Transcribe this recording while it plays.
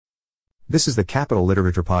This is the Capital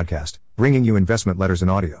Literature Podcast, bringing you investment letters in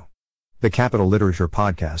audio. The Capital Literature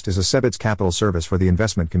Podcast is a Sebits Capital service for the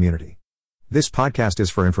investment community. This podcast is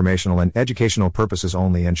for informational and educational purposes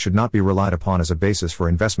only and should not be relied upon as a basis for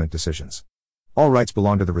investment decisions. All rights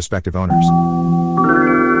belong to the respective owners.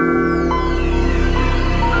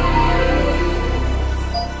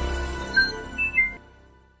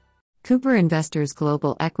 Cooper Investors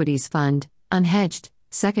Global Equities Fund, Unhedged,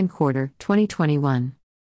 Second Quarter, 2021.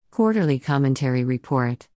 Quarterly Commentary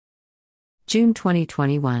Report. June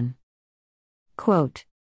 2021. Quote: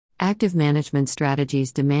 Active management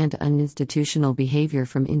strategies demand uninstitutional behavior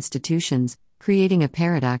from institutions, creating a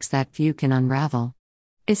paradox that few can unravel.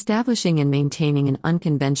 Establishing and maintaining an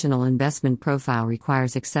unconventional investment profile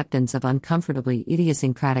requires acceptance of uncomfortably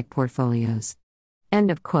idiosyncratic portfolios.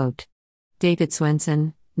 End of quote. David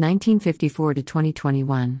Swenson,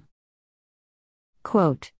 1954-2021.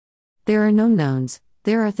 Quote: There are known knowns,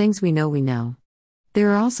 there are things we know. There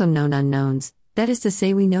are also known unknowns, that is to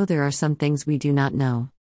say we know there are some things we do not know.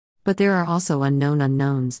 But there are also unknown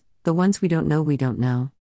unknowns, the ones we don't know.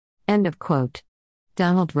 End of quote.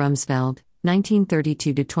 Donald Rumsfeld,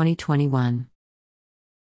 1932-2021.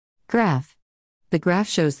 Graph. The graph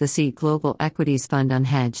shows the SEET Global Equities Fund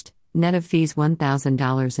Unhedged, net of fees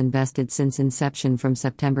 $1,000 invested since inception from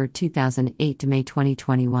September 2008 to May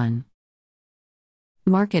 2021.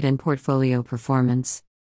 Market and portfolio performance.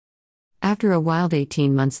 After a wild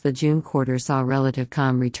 18 months, the June quarter saw relative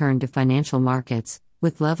calm return to financial markets,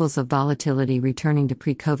 with levels of volatility returning to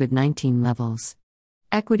pre-COVID-19 levels.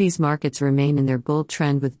 Equities markets remain in their bull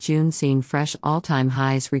trend, with June seeing fresh all-time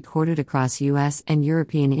highs recorded across US and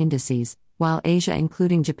European indices, while Asia,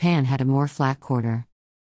 including Japan, had a more flat quarter.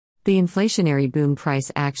 The inflationary boom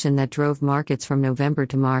price action that drove markets from November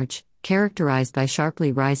to March, characterized by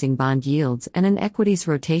sharply rising bond yields and an equities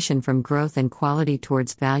rotation from growth and quality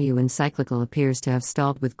towards value and cyclical, appears to have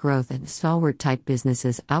stalled, with growth and stalwart-type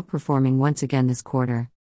businesses outperforming once again this quarter.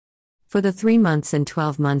 For the 3 months and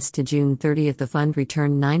 12 months to June 30, the fund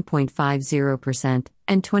returned 9.50%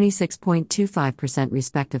 and 26.25%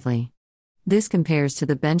 respectively. This compares to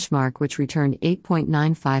the benchmark, which returned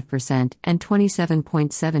 8.95% and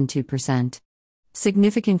 27.72%.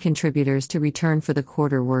 Significant contributors to return for the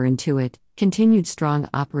quarter were Intuit, continued strong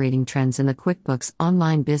operating trends in the QuickBooks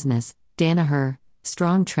Online business, Danaher,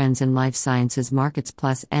 strong trends in life sciences markets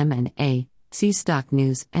plus M&A, Stock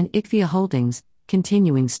News, and IQVIA Holdings,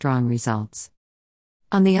 continuing strong results.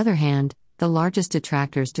 On the other hand, the largest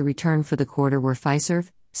detractors to return for the quarter were Fiserv,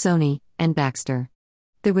 Sony, and Baxter.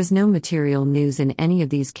 There was no material news in any of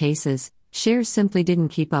these cases. Shares simply didn't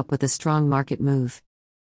keep up with the strong market move.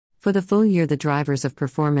 For the full year, the drivers of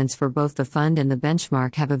performance for both the fund and the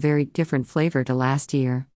benchmark have a very different flavor to last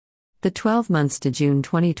year. The 12 months to June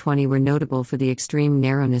 2020 were notable for the extreme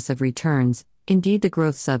narrowness of returns. Indeed, the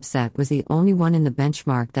growth subset was the only one in the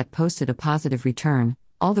benchmark that posted a positive return,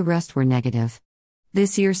 all the rest were negative.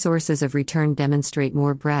 This year, sources of return demonstrate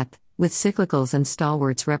more breadth, with cyclicals and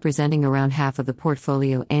stalwarts representing around half of the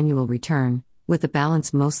portfolio annual return, with the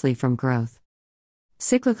balance mostly from growth.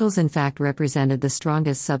 Cyclicals in fact represented the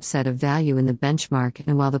strongest subset of value in the benchmark,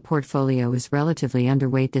 and while the portfolio is relatively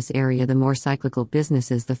underweight this area, the more cyclical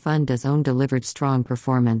businesses the fund does own delivered strong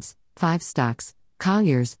performance. 5 stocks,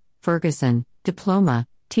 Colliers, Ferguson, Diploma,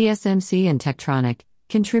 TSMC and Tektronic,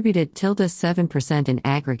 contributed 7% in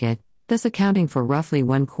aggregate, thus accounting for roughly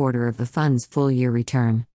 1/4 of the fund's full-year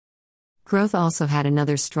return. Growth also had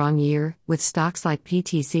another strong year, with stocks like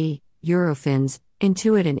PTC, Eurofins,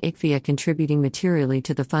 Intuit and IQVIA contributing materially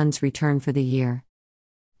to the fund's return for the year.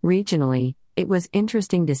 Regionally, it was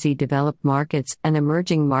interesting to see developed markets and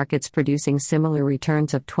emerging markets producing similar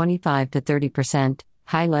returns of 25 to 30%,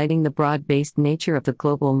 highlighting the broad-based nature of the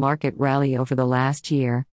global market rally over the last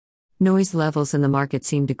year. Noise levels in the market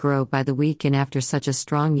seem to grow by the week, and after such a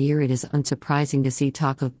strong year, it is unsurprising to see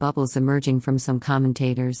talk of bubbles emerging from some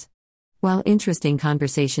commentators. While interesting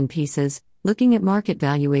conversation pieces, looking at market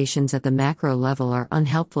valuations at the macro level are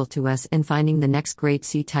unhelpful to us in finding the next great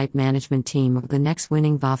C-type management team or the next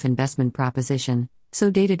winning VOF investment proposition, so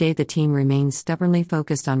day-to-day the team remains stubbornly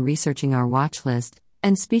focused on researching our watch list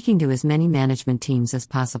and speaking to as many management teams as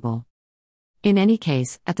possible. In any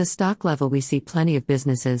case, at the stock level we see plenty of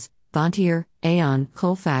businesses, Vontier, Aon,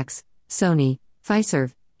 Colfax, Sony,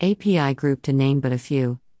 Fiserv, API Group to name but a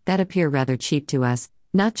few, that appear rather cheap to us,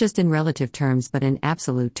 not just in relative terms but in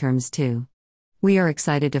absolute terms too. We are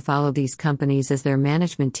excited to follow these companies as their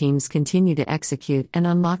management teams continue to execute and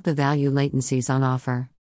unlock the value latencies on offer.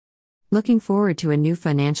 Looking forward to a new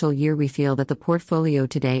financial year, we feel that the portfolio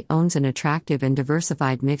today owns an attractive and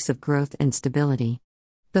diversified mix of growth and stability.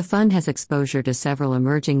 The fund has exposure to several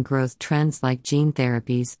emerging growth trends like gene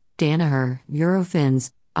therapies, Danaher,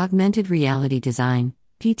 Eurofins, augmented reality design,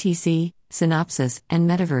 PTC, Synopsys, and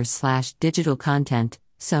metaverse/digital content,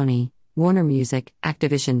 Sony, Warner Music,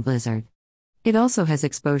 Activision Blizzard. It also has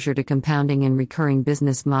exposure to compounding and recurring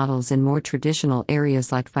business models in more traditional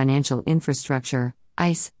areas like financial infrastructure,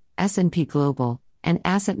 ICE, S&P Global, and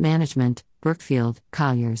asset management, Brookfield,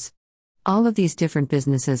 Colliers. All of these different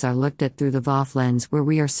businesses are looked at through the VOF lens, where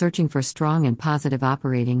we are searching for strong and positive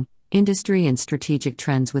operating, industry and strategic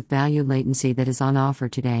trends with value latency that is on offer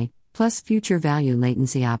today, plus future value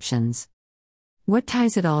latency options. What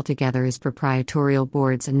ties it all together is proprietorial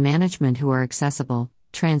boards and management who are accessible,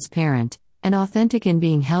 transparent, and authentic in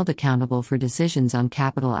being held accountable for decisions on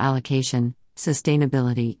capital allocation,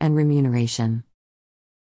 sustainability, and remuneration.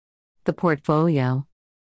 The portfolio.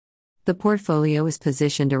 The portfolio is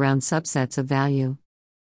positioned around subsets of value.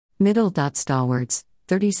 Middle. Stalwarts,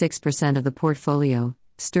 36% of the portfolio,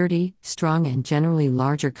 sturdy, strong, and generally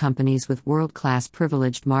larger companies with world-class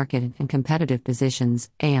privileged market and competitive positions,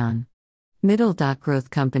 Aon. Middle. Growth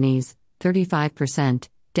companies, 35%,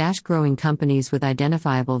 growing companies with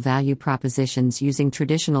identifiable value propositions using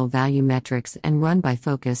traditional value metrics and run by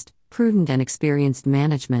focused, prudent, and experienced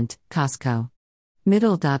management, Costco.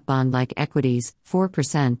 Middle. Bond like equities,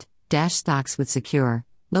 4%, stocks with secure,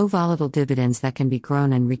 low volatile dividends that can be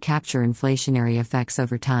grown and recapture inflationary effects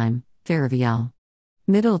over time, Ferrovial.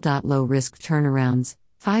 Middle. Low risk turnarounds,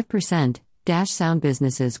 5%, sound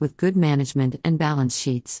businesses with good management and balance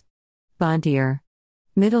sheets. Bontier.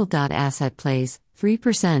 Middle. Asset plays,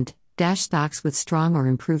 3%, stocks with strong or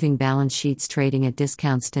improving balance sheets trading at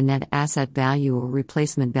discounts to net asset value or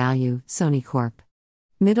replacement value, Sony Corp.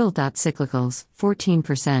 Middle. Cyclicals,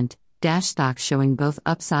 14%, stocks showing both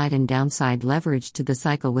upside and downside leverage to the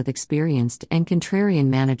cycle with experienced and contrarian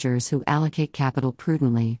managers who allocate capital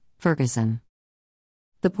prudently, Ferguson.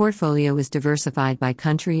 The portfolio is diversified by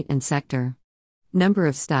country and sector. Number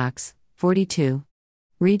of stocks, 42.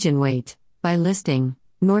 Region weight, by listing,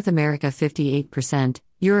 North America 58%,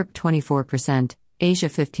 Europe 24%, Asia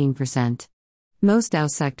 15%. Most Dow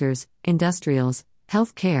sectors, industrials,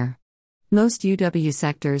 healthcare. Most UW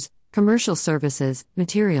sectors, commercial services,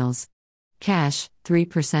 materials. Cash,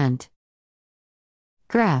 3%.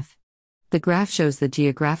 Graph. The graph shows the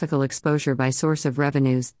geographical exposure by source of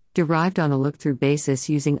revenues, derived on a look-through basis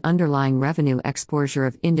using underlying revenue exposure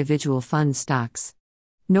of individual fund stocks.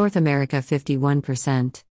 North America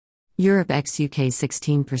 51%. Europe ex-UK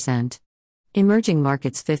 16%. Emerging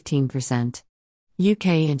markets 15%. UK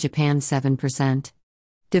and Japan 7%.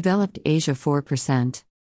 Developed Asia 4%.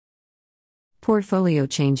 Portfolio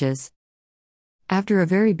changes. After a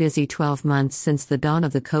very busy 12 months since the dawn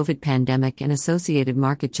of the COVID pandemic and associated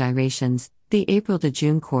market gyrations, the April to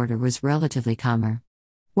June quarter was relatively calmer.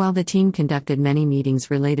 While the team conducted many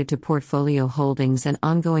meetings related to portfolio holdings and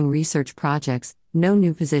ongoing research projects, no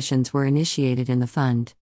new positions were initiated in the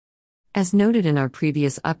fund. As noted in our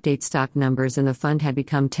previous update, stock numbers in the fund had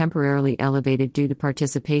become temporarily elevated due to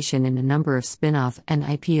participation in a number of spin-off and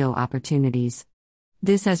IPO opportunities.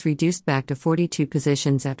 This has reduced back to 42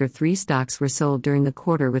 positions after 3 stocks were sold during the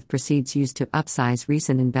quarter with proceeds used to upsize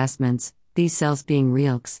recent investments, these sales being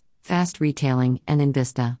Realx, Fast Retailing, and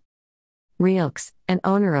Invista. Realx, an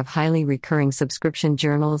owner of highly recurring subscription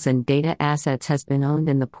journals and data assets, has been owned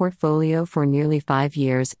in the portfolio for nearly 5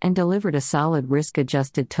 years and delivered a solid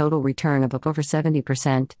risk-adjusted total return of over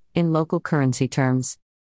 70% in local currency terms.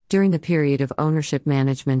 During the period of ownership,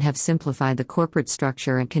 management have simplified the corporate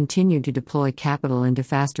structure and continued to deploy capital into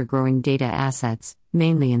faster-growing data assets,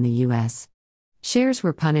 mainly in the U.S. Shares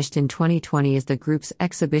were punished in 2020 as the group's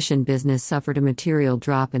exhibition business suffered a material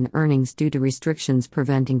drop in earnings due to restrictions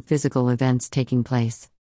preventing physical events taking place.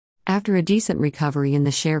 After a decent recovery in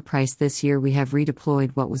the share price this year, we have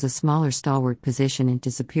redeployed what was a smaller stalwart position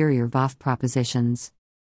into superior VOF propositions.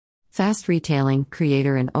 Fast Retailing,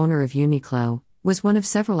 creator and owner of Uniqlo, was one of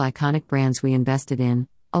several iconic brands we invested in,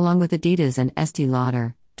 along with Adidas and Estée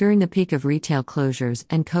Lauder, during the peak of retail closures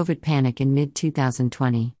and COVID panic in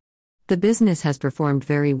mid-2020. The business has performed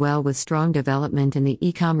very well with strong development in the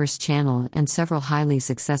e-commerce channel and several highly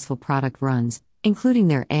successful product runs, including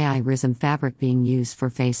their AI Rhythm fabric being used for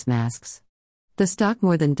face masks. The stock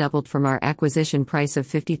more than doubled from our acquisition price of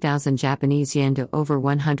 50,000 Japanese yen to over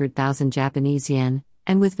 100,000 Japanese yen,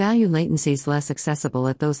 and with value latencies less accessible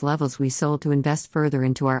at those levels, we sold to invest further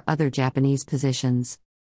into our other Japanese positions.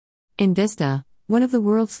 Invista, one of the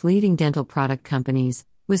world's leading dental product companies,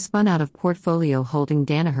 was spun out of portfolio holding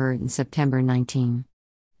Danaher in September 19.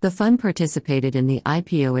 The fund participated in the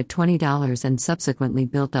IPO at $20 and subsequently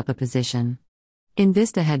built up a position.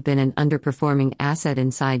 Invista had been an underperforming asset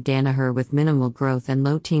inside Danaher with minimal growth and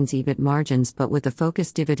low teens EBIT margins, but with the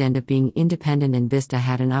focused dividend of being independent, Invista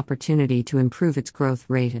had an opportunity to improve its growth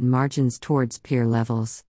rate and margins towards peer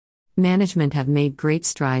levels. Management have made great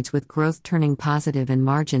strides with growth turning positive and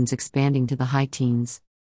margins expanding to the high teens.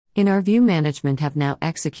 In our view, management have now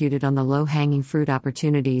executed on the low-hanging fruit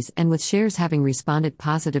opportunities, and with shares having responded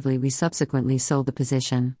positively, we subsequently sold the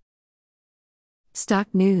position. Stock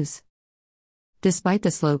news. Despite the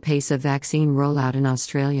slow pace of vaccine rollout in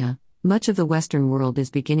Australia, much of the Western world is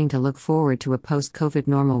beginning to look forward to a post-COVID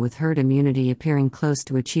normal, with herd immunity appearing close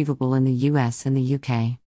to achievable in the US and the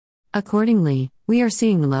UK. Accordingly, we are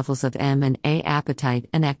seeing levels of M&A appetite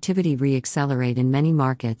and activity re-accelerate in many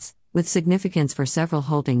markets, with significance for several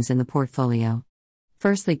holdings in the portfolio.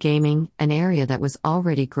 Firstly, gaming, an area that was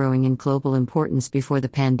already growing in global importance before the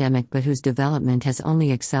pandemic but whose development has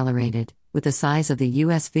only accelerated, with the size of the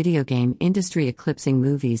US video game industry eclipsing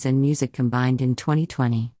movies and music combined in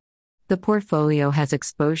 2020. The portfolio has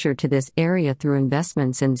exposure to this area through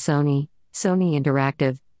investments in Sony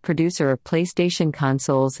Interactive, producer of PlayStation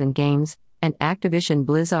consoles and games, and Activision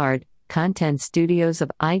Blizzard, content studios of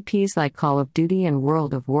IPs like Call of Duty and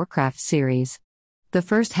World of Warcraft series. The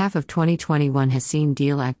first half of 2021 has seen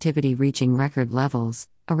deal activity reaching record levels,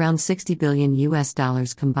 around $60 billion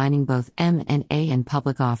combining both M&A and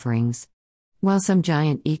public offerings. While some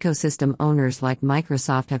giant ecosystem owners like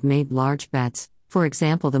Microsoft have made large bets, for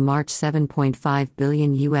example the March $7.5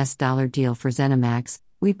 billion deal for ZeniMax,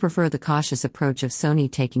 we prefer the cautious approach of Sony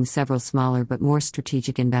taking several smaller but more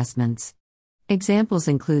strategic investments. Examples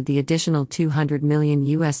include the additional $200 million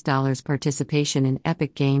participation in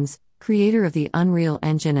Epic Games, creator of the Unreal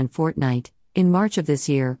Engine and Fortnite, in March of this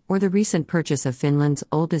year, or the recent purchase of Finland's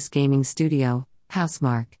oldest gaming studio,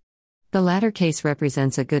 Housemarque. The latter case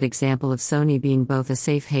represents a good example of Sony being both a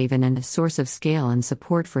safe haven and a source of scale and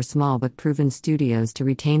support for small but proven studios to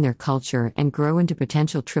retain their culture and grow into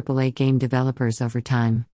potential AAA game developers over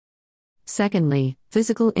time. Secondly,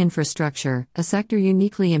 physical infrastructure, a sector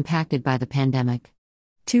uniquely impacted by the pandemic.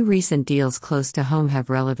 Two recent deals close to home have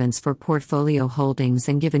relevance for portfolio holdings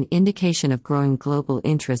and give an indication of growing global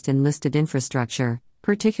interest in listed infrastructure,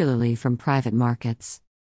 particularly from private markets.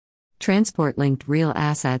 Transport-linked real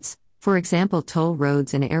assets, for example toll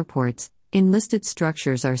roads and airports, in listed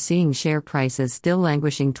structures are seeing share prices still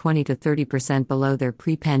languishing 20 to 30% below their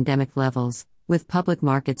pre-pandemic levels, with public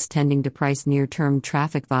markets tending to price near-term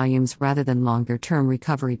traffic volumes rather than longer-term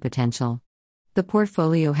recovery potential. The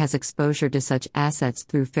portfolio has exposure to such assets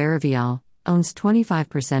through Ferrovial, owns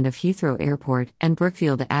 25% of Heathrow Airport, and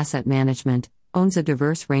Brookfield Asset Management, owns a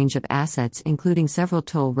diverse range of assets including several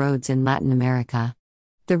toll roads in Latin America.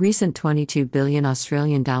 The recent $22 billion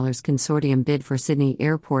Australian consortium bid for Sydney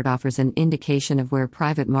Airport offers an indication of where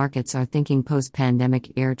private markets are thinking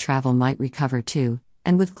post-pandemic air travel might recover too,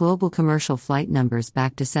 and with global commercial flight numbers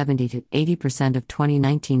back to 70 to 80% of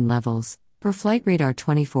 2019 levels, per Flight Radar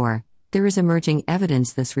 24, there is emerging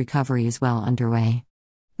evidence this recovery is well underway.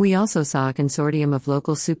 We also saw a consortium of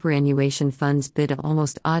local superannuation funds bid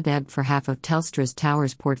almost odd ebb for half of Telstra's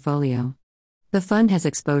towers portfolio. The fund has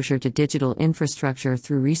exposure to digital infrastructure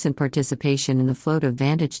through recent participation in the float of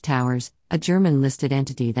Vantage Towers, a German-listed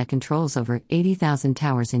entity that controls over 80,000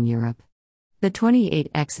 towers in Europe. The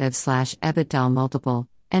 28x EV/EBITDA multiple,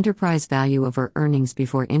 enterprise value over earnings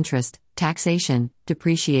before interest, taxation,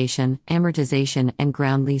 depreciation, amortization, and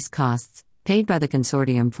ground lease costs, paid by the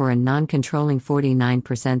consortium for a non-controlling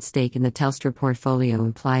 49% stake in the Telstra portfolio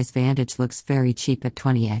implies Vantage looks very cheap at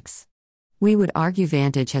 20x. We would argue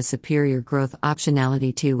Vantage has superior growth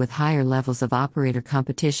optionality too, with higher levels of operator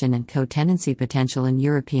competition and co-tenancy potential in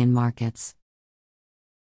European markets.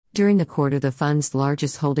 During the quarter, the fund's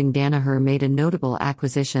largest holding Danaher made a notable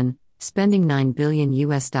acquisition, spending $9 billion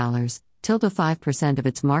tilde 5% of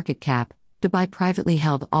its market cap, to buy privately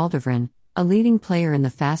held Aldevron, a leading player in the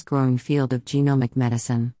fast-growing field of genomic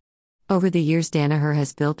medicine. Over the years, Danaher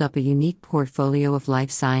has built up a unique portfolio of life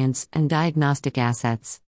science and diagnostic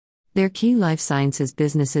assets. Their key life sciences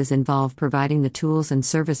businesses involve providing the tools and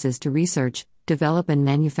services to research, develop and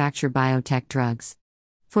manufacture biotech drugs.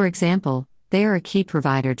 For example, they are a key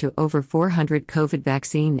provider to over 400 COVID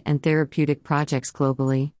vaccine and therapeutic projects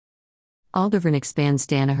globally. Aldevron expands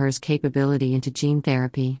Danaher's capability into gene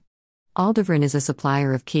therapy. Aldevron is a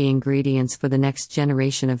supplier of key ingredients for the next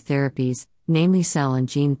generation of therapies, namely cell and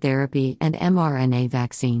gene therapy and mRNA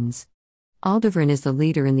vaccines. Aldevron is the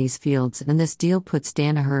leader in these fields, and this deal puts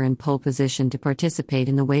Danaher in pole position to participate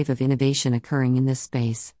in the wave of innovation occurring in this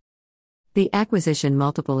space. The acquisition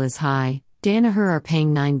multiple is high, Danaher are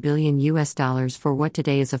paying $9 billion for what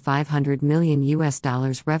today is a $500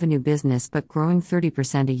 million revenue business but growing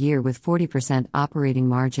 30% a year with 40% operating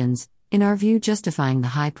margins, in our view justifying the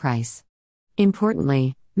high price.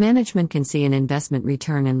 Importantly, management can see an investment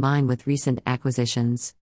return in line with recent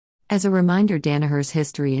acquisitions. As a reminder, Danaher's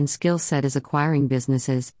history and skill set is acquiring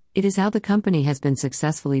businesses. It is how the company has been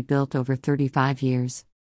successfully built over 35 years.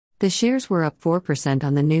 The shares were up 4%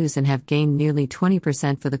 on the news and have gained nearly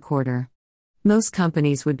 20% for the quarter. Most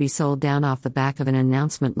companies would be sold down off the back of an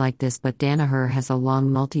announcement like this, but Danaher has a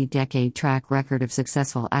long multi-decade track record of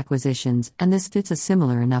successful acquisitions, and this fits a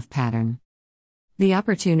similar enough pattern. The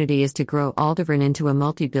opportunity is to grow Aldebaran into a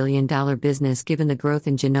multi-billion-dollar business given the growth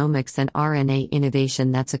in genomics and RNA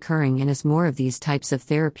innovation that's occurring and as more of these types of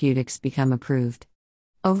therapeutics become approved.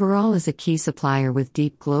 Overall, as a key supplier with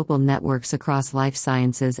deep global networks across life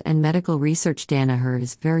sciences and medical research, Danaher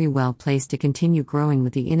is very well placed to continue growing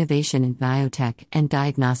with the innovation in biotech and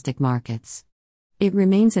diagnostic markets. It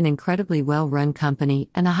remains an incredibly well-run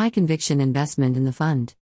company and a high-conviction investment in the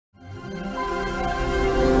fund.